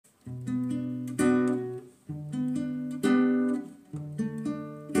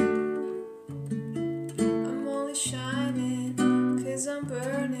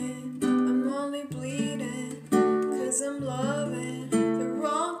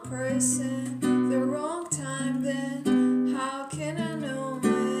person, the wrong time then. How can I know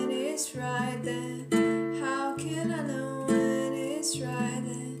when it's right then? How can I know when it's right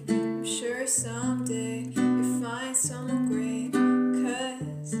then? I'm sure someday you'll find someone great,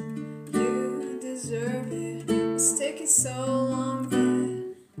 'cause you deserve it. It's taking so long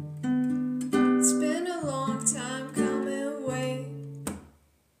then. It's been a long time coming, wait,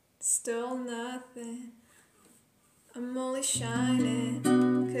 still nothing. I'm only shining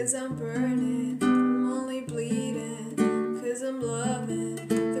 'cause I'm burning. I'm only bleeding 'cause I'm loving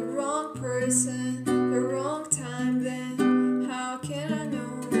the wrong person, the wrong time then. How can I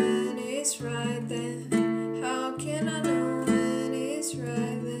know when it's right then? How can I know when it's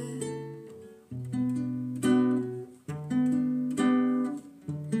right then?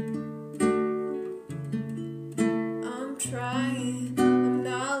 I'm trying, I'm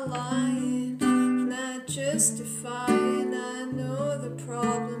not lying, not justifying. I know the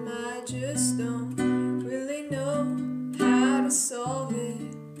problem, I just don't really know how to solve it.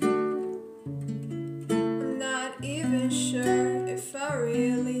 I'm not even sure if I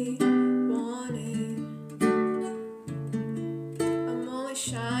really want it. I'm only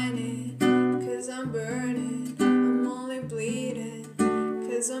shining 'cause I'm burning. I'm only bleeding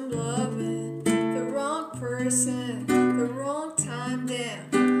 'cause I'm loving the wrong person, the wrong time then.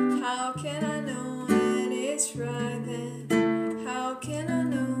 How can I know when it's right then? How can I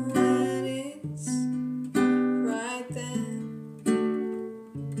know